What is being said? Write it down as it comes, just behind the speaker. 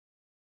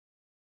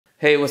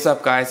Hey, what's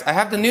up guys? I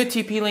have the new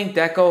TP-Link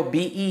Deco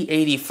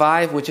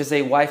BE85, which is a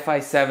Wi-Fi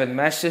 7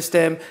 mesh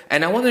system,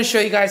 and I want to show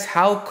you guys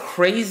how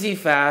crazy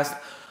fast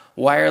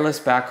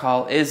wireless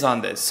backhaul is on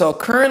this. So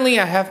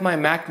currently I have my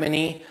Mac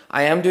Mini.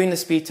 I am doing the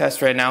speed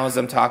test right now as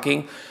I'm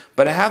talking,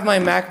 but I have my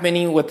Mac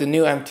Mini with the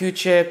new M2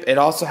 chip. It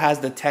also has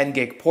the 10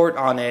 gig port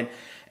on it,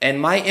 and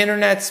my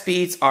internet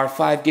speeds are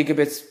 5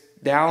 gigabits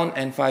down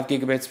and 5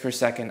 gigabits per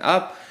second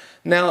up.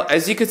 Now,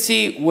 as you can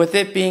see, with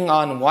it being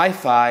on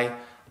Wi-Fi,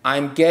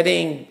 I'm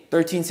getting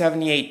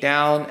 1378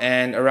 down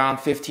and around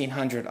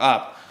 1500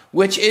 up,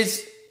 which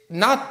is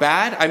not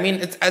bad. I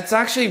mean, it's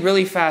actually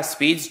really fast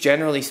speeds,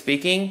 generally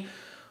speaking.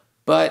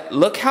 But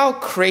look how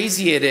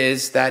crazy it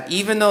is that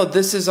even though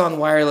this is on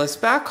wireless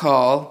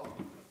backhaul,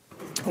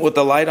 with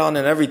the light on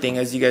and everything,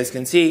 as you guys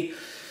can see,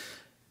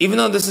 even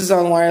though this is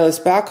on wireless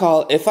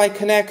backhaul, if I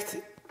connect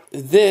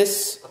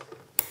this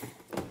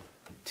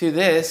to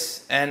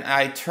this and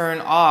I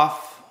turn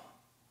off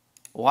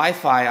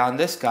Wi-Fi on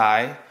this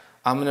guy,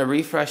 I'm going to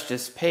refresh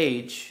this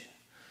page.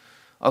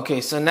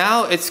 Okay, so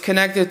now it's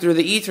connected through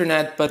the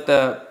Ethernet, but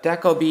the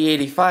Deco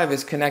BE85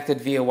 is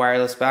connected via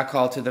wireless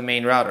backhaul to the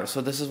main router.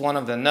 So this is one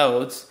of the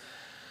nodes.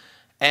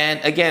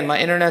 And again, my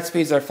internet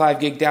speeds are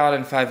 5 gig down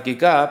and 5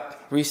 gig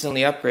up,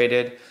 recently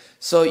upgraded.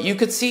 So you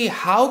could see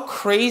how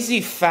crazy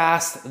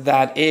fast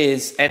that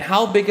is and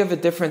how big of a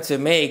difference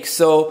it makes.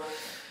 So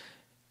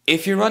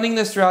if you're running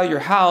this throughout your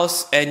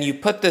house and you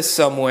put this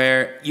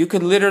somewhere, you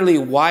could literally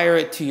wire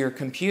it to your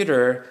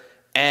computer.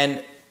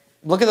 And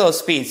look at those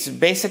speeds,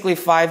 basically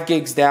 5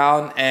 gigs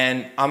down,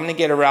 and I'm going to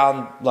get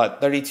around, what,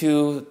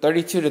 32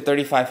 to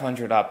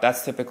 3500 up.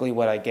 That's typically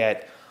what I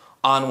get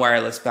on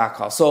wireless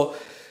backhaul. So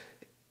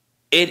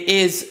it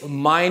is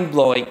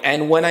mind-blowing.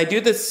 And when I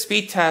do the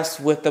speed test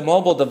with the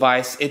mobile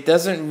device, it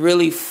doesn't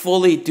really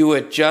fully do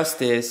it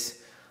justice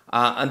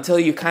until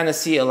you kind of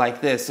see it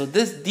like this. So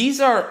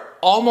these are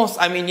almost,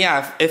 I mean,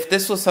 yeah, if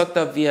this was hooked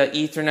up via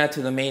Ethernet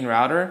to the main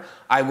router,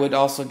 I would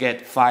also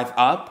get 5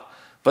 up.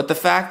 But the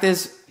fact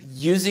is,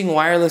 using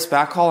wireless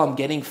backhaul, I'm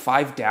getting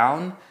 5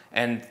 down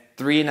and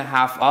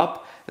 3.5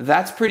 up.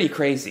 That's pretty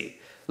crazy.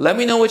 Let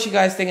me know what you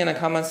guys think in the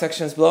comment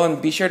sections below, and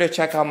be sure to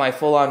check out my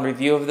full-on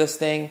review of this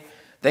thing.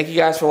 Thank you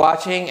guys for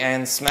watching,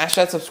 and smash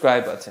that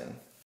subscribe button.